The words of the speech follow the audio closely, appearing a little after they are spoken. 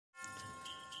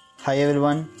Hi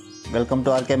everyone, welcome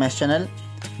to RKMS channel.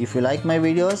 If you like my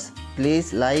videos, please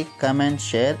like, comment,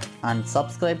 share and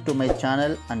subscribe to my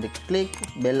channel and click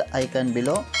bell icon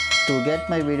below to get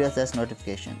my videos as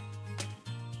notification.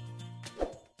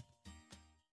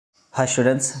 Hi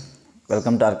students,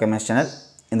 welcome to RKMS channel.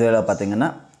 இந்த வீடியோல பாத்தீங்கன்னா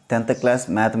 10th class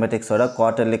mathematics ஓட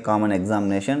quarterly common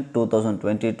examination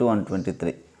 2022 and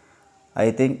 23. I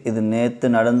think இது நேத்து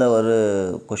நடந்த ஒரு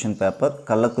question paper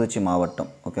Kallakurichi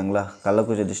மாவட்டம் ஓகேங்களா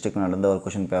கள்ளக்குறிச்சி டிஸ்ட்ரிக்ட்ல நடந்த ஒரு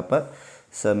क्वेश्चन பேப்பர்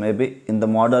சோ மேபி இந்த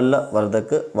மாடல்ல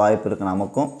வரதுக்கு வாய்ப்பு இருக்கு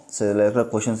நமக்கும் சோ இதுல இருக்கிற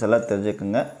क्वेश्चंस எல்லாம்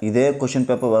தெரிஞ்சுக்கங்க இதே क्वेश्चन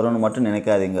பேப்பர் வரும்னு மட்டும்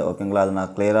நினைக்காதீங்க ஓகேங்களா அது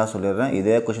நான் கிளியரா சொல்லிறேன்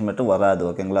இதே क्वेश्चन மட்டும் வராது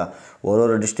ஓகேங்களா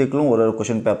ஒரு டிஸ்ட்ரிக்ட்லயும் ஒரு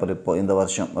क्वेश्चन பேப்பர் இப்போ இந்த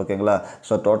வருஷம் ஓகேங்களா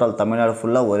சோ டோட்டல் தமிழ்நாடு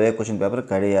ஃபுல்லா ஒரே क्वेश्चन பேப்பர்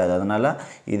கிடையாது அதனால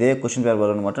இதே क्वेश्चन பேப்பர்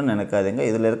வரும்னு மட்டும் நினைக்காதீங்க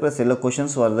இதுல இருக்கிற சில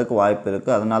क्वेश्चंस வரதுக்கு வாய்ப்பு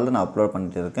இருக்கு அதனால தான் நான் அப்லோட்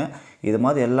பண்ணிட்டு இருக்கேன் இது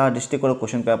மாதிரி எல்லா டிஸ்ட்ரிக்ட்டோட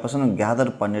क्वेश्चन பேப்பர்ஸும்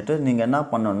கேதர் பண்ணிட்டு நீங்க என்ன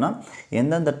பண்ணனும்னா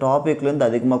எந்தெந்த டாபிக்ல இருந்து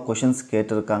அதிகமா क्वेश्चंस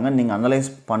கேட்டிருக்காங்க நீங்க அனலைஸ்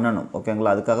பண்ணனும்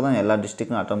ஓகேங்களா அதுக்காக தான் எல்லா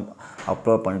டிஸ்ட்ரிக்ட்க்கும்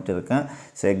அப்லோட் பண்ணிட்டு இருக்கேன்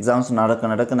சோ எக்ஸாம்ஸ்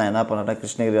நடக்க நான் என்ன பண்ணறேன்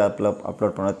கிருஷ்ணகிரி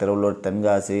அப்லோட் பண்ணேன் திருவள்ளூர்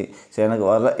தென்காசி சோ எனக்கு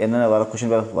வர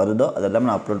क्वेश्चन பேப்பர் வருதோ அதெல்லாம்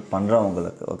நான் அப்லோட் பண்றேன்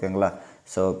உங்களுக்கு ஓகேங்களா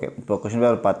சோ ஓகே இப்போ क्वेश्चन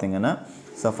பேப்பர் பாத்தீங்கன்னா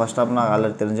சோ ஃபர்ஸ்ட் ஆப் நான்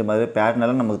ஆல்ரெடி தெரிஞ்ச மாதிரி பேட்டர்ன்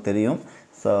எல்லாம் நமக்கு தெரியும்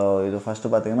சோ இது ஃபர்ஸ்ட்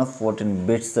பாத்தீங்கன்னா 14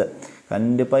 பிட்ஸ்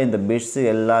கண்டிப்பா இந்த பிட்ஸ்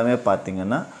எல்லாமே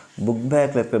பாத்தீங்கன்னா புக்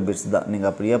பேக்ல இருக்கிற பிட்ஸ் தான் நீங்க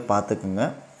அப்படியே பாத்துக்கங்க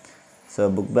சோ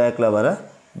புக் பேக்ல வர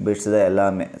பிட்ஸ் தான்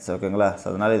எல்லாமே சோ ஓகேங்களா சோ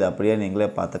அதனால இது அப்படியே நீங்களே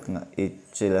பாத்துக்கங்க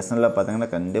ஈச் லெசன்ல பாத்தீங்கன்னா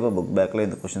கண்டிப்பா புக் பேக்ல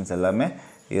இந்த क्वेश्चंस எல்லாமே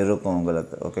இருக்கும்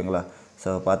உங்களுக்கு ஓகேங்களா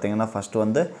சோ பாத்தீங்கன்னா ஃபர்ஸ்ட்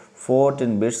வந்து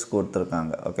 14 பிட்ஸ்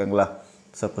கொடுத்திருக்காங்க ஓகேங்களா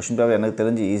சோ क्वेश्चन பேப்பர் எனக்கு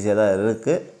தெரிஞ்சு ஈஸியா தான்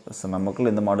இருக்கு சோ நமக்கு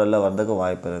இந்த மாடல்ல வரதுக்கு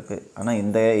வாய்ப்பு இருக்கு ஆனா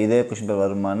இதே क्वेश्चन பேப்பர்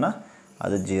வருமானா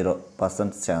அது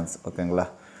 0% சான்ஸ் ஓகேங்களா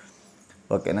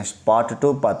Okay, next part 2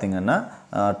 பாத்தீங்கன்னா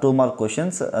 2 mark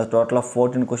questions total of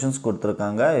 14 questions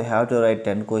கொடுத்திருக்காங்க you have to write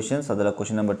 10 questions அதுல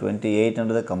question number 28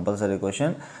 ன்றது compulsory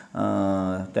question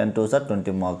 10 to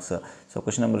 20 marks so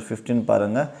question number 15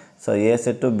 பாருங்க so a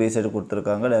set to b set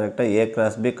கொடுத்திருக்காங்க டைரக்ட்டா a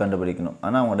cross b கண்டுபிடிக்கணும்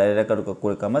ஆனா அவங்க டைரக்ட்டா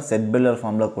கொடுக்காம set builder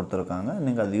ஃபார்முலா கொடுத்திருக்காங்க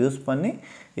நீங்க அதை யூஸ் பண்ணி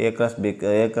a cross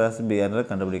b ன்றத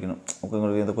கண்டுபிடிக்கணும் ஓகே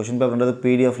உங்களுக்கு இந்த क्वेश्चन பேப்பர்ன்றது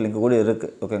pdf லிங்க் கூட இருக்கு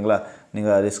ஓகேங்களா நீங்க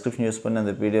டிஸ்கிரிப்ஷன் யூஸ் பண்ணி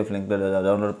அந்த pdf லிங்க்ல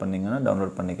டவுன்லோட் பண்ணீங்கன்னா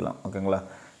டவுன்லோட் பண்ணிக்கலாம் ஓகேங்களா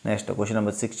next question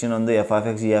number 16 வந்து f of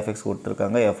x g of x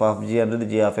கொடுத்திருக்காங்க f of g ன்றது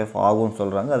g of f ஆகும்னு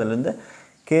சொல்றாங்க அதில இருந்து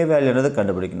k வேல்யூன்றத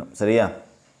கண்டுபிடிக்கணும் சரியா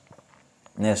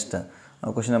next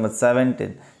question number 17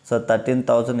 so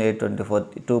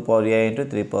 13824 2 power a into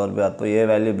 3 power b அப்போ a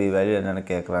value b value என்னன்னு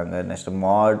கேக்குறாங்க next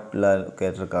modல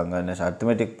கேட்டிருக்காங்க next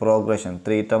arithmetic progression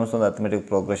 3 terms வந்து arithmetic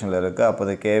progressionல இருக்கு அப்போ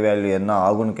the k value என்ன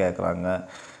ஆகும்னு கேக்குறாங்க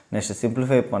next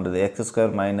simplify பண்றது x square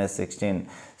minus 16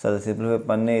 so அதை simplify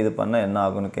பண்ணி இது பண்ணா என்ன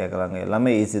ஆகும்னு கேக்குறாங்க எல்லாமே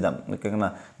ஈஸி தான் ஓகேங்களா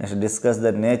next discuss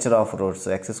the nature of roots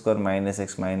x square minus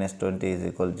x minus 20 is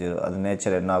equal to 0 அது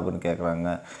நேச்சர் என்ன ஆகும்னு கேக்குறாங்க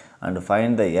and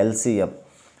find the LCM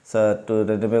so to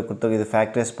ரெண்டுமே கொடுத்து இது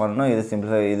ஃபேக்டரைஸ் பண்ணனும் இது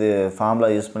சிம்பிளிஃபை இது ஃபார்முலா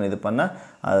யூஸ் பண்ணி இது பண்ணா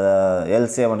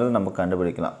LCM ன்றது நம்ம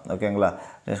கண்டுபிடிக்கலாம் ஓகேங்களா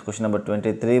next question number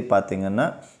 23 பாத்தீங்கன்னா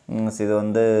இது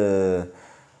வந்து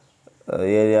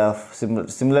area of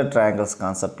similar triangles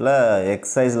conceptல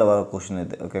exerciseல வர क्वेश्चन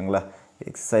இது ஓகேங்களா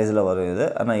எக்சர்சைஸ்ல வரும் இது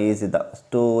ஆனா ஈஸி தான்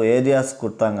two areas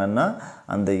கொடுத்தாங்கன்னா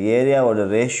அந்த ஏரியாவோட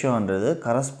ரேஷியோன்றது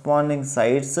கரஸ்பாண்டிங்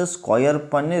சைட்ஸ் ஸ்கொயர்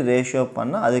பண்ணி ரேஷியோ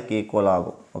பண்ணா அதுக்கு ஈக்குவல்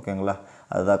ஆகும் ஓகேங்களா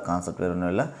அதுதான் கான்செப்ட் வேற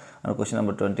ஒண்ணும் இல்ல அந்த क्वेश्चन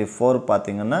நம்பர் 24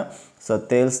 பாத்தீங்கன்னா சோ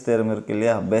தேல்ஸ் தியரம் இருக்கு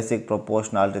இல்லையா பேசிக்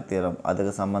ப்ரொபோர்ஷனாலிட்டி தியரம்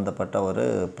அதுக்கு சம்பந்தப்பட்ட ஒரு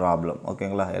ப்ராப்ளம்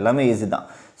ஓகேங்களா எல்லாமே ஈஸி தான்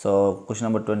சோ क्वेश्चन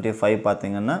நம்பர் 25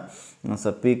 பாத்தீங்கன்னா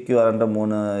சோ PQR ன்ற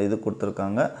மூணு இது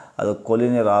கொடுத்திருக்காங்க அது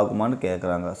கோலினியர் ஆகுமான்னு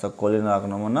கேக்குறாங்க சோ கோலினியர்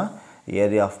ஆகணும்னா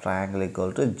area of triangle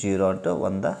equal to 0 ட்டு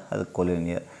வந்தா அது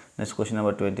கோலினியர் next question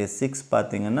number 26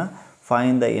 பாத்தீங்கன்னா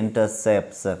find the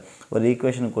intercepts ஒரு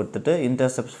ஈக்குவேஷன் கொடுத்துட்டு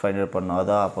intercepts find out பண்ணனும்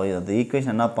அதான் அப்போ அந்த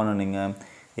ஈக்குவேஷன் என்ன பண்ணனும் நீங்க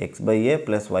x by a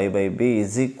plus y by b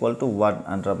is equal to 1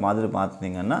 என்ற மாதிரி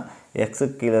மாத்துனீங்கன்னா x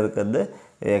க்கு கீழ இருக்குது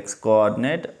x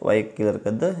coordinate y கீழ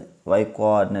இருக்குது y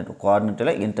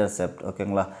coordinateல intercept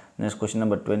ஓகேங்களா next question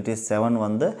number 27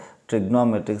 வந்து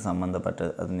trigonometric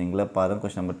சம்பந்தப்பட்டது அது நீங்களே பாருங்க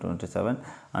question number 27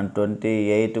 and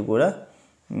 28 கூட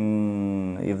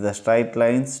if the straight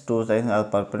lines two sides are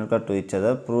perpendicular to each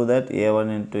other prove that a1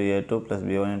 into a2 plus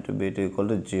b1 into b2 equal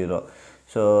to 0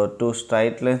 so two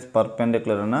straight lines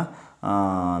perpendicular னா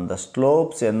the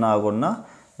slopes என்ன ஆகும்னா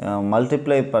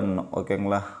multiply பண்ணனும்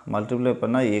ஓகேங்களா multiply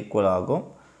பண்ணா equal ஆகும்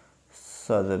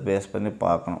so அதை base பண்ணி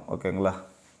பார்க்கணும் ஓகேங்களா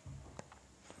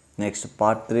next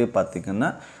part 3 பாத்தீங்கன்னா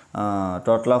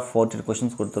total of 14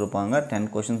 questions கொடுத்திருப்பாங்க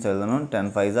 10 questions எழுதணும் 10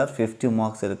 5s are 50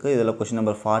 marks இருக்கு இதுல question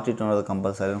number 42 ன்றது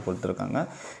கம்பல்சரி னு கொடுத்திருக்காங்க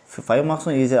 5 marks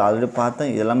ஈஸி ஆல்ரெடி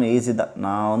பார்த்தேன் இதெல்லாம் ஈஸி தான்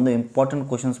நான் வந்து இம்பார்ட்டன்ட்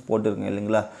क्वेश्चंस போட்டுருக்கேன்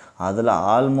இல்லீங்களா அதில்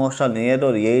ஆல்மோஸ்ட் நியர்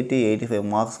ஒரு 80-85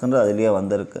 மார்க்ஸ்க்குன்றது அதுலேயே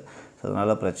வந்திருக்கு. ஸோ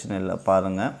அதனால் பிரச்சனை இல்லை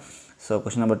பாருங்கள். So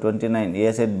question number 29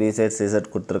 A set B set C set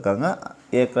கொடுத்துருக்காங்க.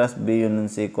 A cross B union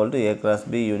C equal to A cross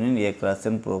B union A cross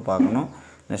N prove பார்க்கணும்.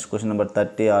 Next question number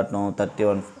 30 ஆட்டணும்.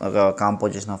 31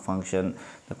 composition of function.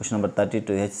 Question number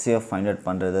 32 HCF find out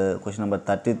பண்ணுறது. Question number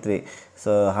 33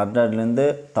 so 100லேருந்து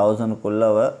 1000க்குள்ளே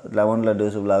 11ல்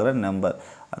divisible ஆகிற number.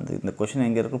 இந்த question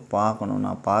எங்கே இருக்குது பார்க்கணும்.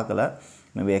 நான் பார்க்கல,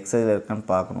 maybe எக்ஸைஸில் இருக்கான்னு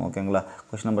பார்க்கணும். ஓகேங்களா.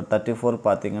 கொஷின் நம்பர் 34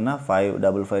 பார்த்தீங்கன்னா 5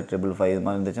 5 5 5 5 இது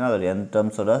மாதிரி இருந்துச்சுன்னா அதோட n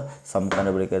டேர்ம்ஸோட சம்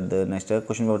கண்டுபிடிக்கிறது. நெக்ஸ்ட்டு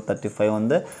கொஷின் நம்பர் 35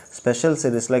 வந்து ஸ்பெஷல்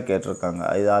சீரீஸில் கேட்டிருக்காங்க.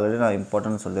 இது ஆல்ரெடி நான்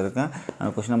இம்பார்ட்டன்ட் சொல்லியிருக்கேன்.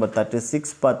 கொஷின் நம்பர்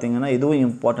 36 பார்த்தீங்கன்னா இதுவும்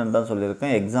இம்பார்ட்டன்ட் தான்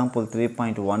சொல்லியிருக்கேன். எக்ஸாம்பிள்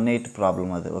 3.18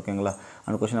 ப்ராப்ளம் அது. ஓகேங்களா.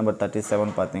 அண்ட் கொஷின் நம்பர்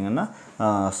 37 பார்த்தீங்கன்னா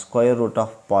square root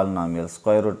of polynomial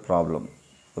square root problem.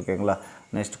 ஓகேங்களா.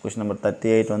 நெக்ஸ்ட் கொஷின் நம்பர்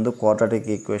 38 வந்து குவாட்ராட்டிக்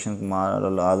ஈக்குவேஷனுக்கு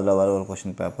மாடல் அதில் வர ஒரு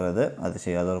கொஷின் பேப்பர் அது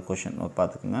செய்யாத ஒரு கொஷின்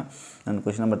பார்த்துக்குங்க. அண்ட்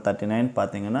கொஷின் நம்பர் 39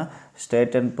 பார்த்தீங்கன்னா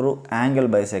state and prove angle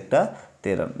bisector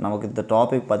theorem. நமக்கு இந்த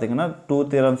டாபிக் பார்த்தீங்கன்னா 2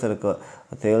 தியரம்ஸ் இருக்குது,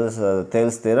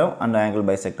 தேல்ஸ் theorem and angle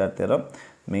bisector theorem.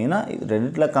 மெயினாக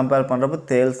ரெண்டில் கம்பேர் பண்ணுறப்போ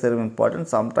தேல்ஸ் தியரம் இம்பார்ட்டன்ட்,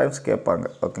 சம்டைம்ஸ் கேட்பாங்க.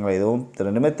 ஓகேங்களா. இதுவும்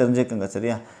ரெண்டுமே தெரிஞ்சுக்குங்க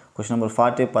சரியா. கொஷின் நம்பர்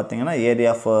 40 பார்த்தீங்கன்னா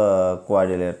ஏரியா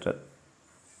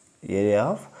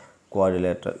ஆஃப்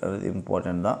குவாட்ரிலேட்டரல் அது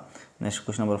இம்பார்ட்டன்ட் தான். நெக்ஸ்ட்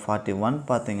கொஷின் நம்பர் 41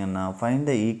 பார்த்தீங்கன்னா find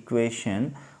the equation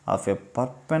of a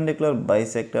perpendicular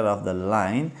bisector of the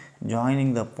line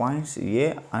joining the points A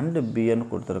and Bன்னு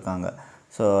கொடுத்துருக்காங்க.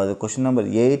 ஸோ அது கொஷின் நம்பர்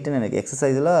 8ன்னு எனக்கு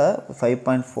எக்ஸசைஸில்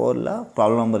 5.4ல்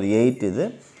ப்ராப்ளம் நம்பர் 8 இது.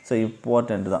 ஸோ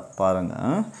இம்பார்ட்டண்ட் தான்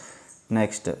பாருங்கள்.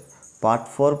 நெக்ஸ்ட்டு பார்ட்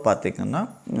 4 பார்த்திங்கன்னா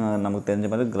நமக்கு தெரிஞ்ச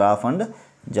மாதிரி கிராஃப் அண்ட்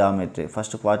ஜாமெட்ரி.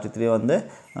 ஃபஸ்ட்டு 43 வந்து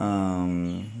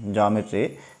ஜாமெட்ரி.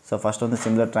 ஸோ ஃபஸ்ட் வந்து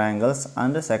சிமிலர் ட்ரையாங்கிள்ஸ்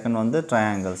அண்டு செகண்ட் வந்து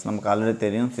ட்ரையாங்கிள்ஸ். நமக்கு ஆல்ரெடி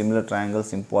தெரியும் சிமிலர்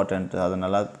ட்ரையாங்கிள்ஸ் இம்பார்ட்டன்ட், அதை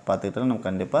நல்லா பார்த்துக்கிட்டாலும் நம்ம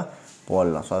கண்டிப்பாக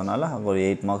போடலாம். ஸோ அதனால் அங்கே ஒரு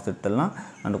 8 மார்க்ஸ் எடுத்துடலாம்.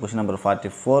 அண்ட் கொஷின் நம்பர்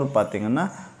 44 பார்த்திங்கன்னா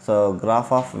ஸோ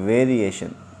கிராஃப் ஆஃப்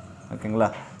வேரியேஷன். ஓகேங்களா.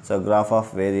 ஸோ கிராஃப்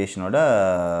ஆஃப் வேரியேஷனோட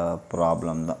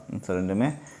ப்ராப்ளம் தான். ஸோ ரெண்டுமே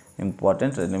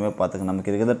இம்பார்ட்டன்ட், ரெண்டுமே பார்த்துக்கணும். நமக்கு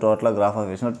இருக்கிறது டோட்டலாக கிராஃப் ஆஃப்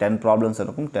வேரியேஷன் 10 ப்ராப்ளம்ஸ்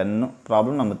இருக்கும். 10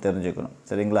 ப்ராப்ளம் நம்ம தெரிஞ்சுக்கணும்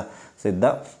சரிங்களா. ஸோ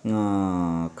இதுதான்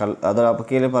அதோட அப்போ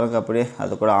கீழே பாருங்கள் அப்படியே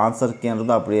அது கூட ஆன்சர்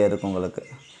கீன்றது அப்படியே இருக்கும் உங்களுக்கு.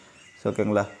 ஸோ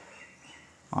ஓகேங்களா.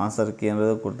 ஆன்சர்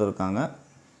கீன்றது கொடுத்துருக்காங்க.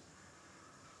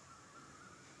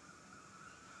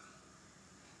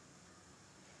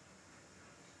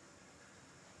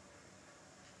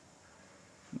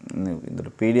 இதோட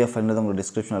PDF ஃபைல்ன்றது உங்களுக்கு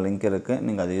டிஸ்கிரிப்ஷனில் லிங்க் இருக்குது,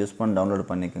 நீங்கள் அதை யூஸ் பண்ணி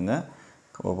டவுன்லோட் பண்ணிக்கோங்க.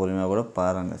 பொறுமையாக கூட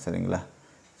பாருங்கள் சரிங்களா.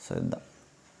 ஸோ இதுதான்.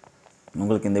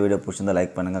 உங்களுக்கு இந்த வீடியோ பிடிச்சிருந்தால்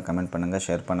லைக் பண்ணுங்கள், கமெண்ட் பண்ணுங்கள்,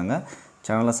 ஷேர் பண்ணுங்கள்.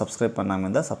 சேனலை சப்ஸ்கிரைப் பண்ணாமல்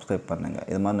இருந்தால் சப்ஸ்கிரைப் பண்ணுங்கள்.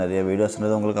 இது மாதிரி நிறைய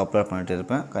வீடியோஸ்ன்றது உங்களுக்கு அப்லோட் பண்ணிகிட்டு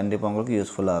இருப்பேன். கண்டிப்பாக உங்களுக்கு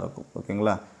யூஸ்ஃபுல்லாக இருக்கும்.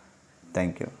 ஓகேங்களா.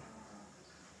 தேங்க்யூ.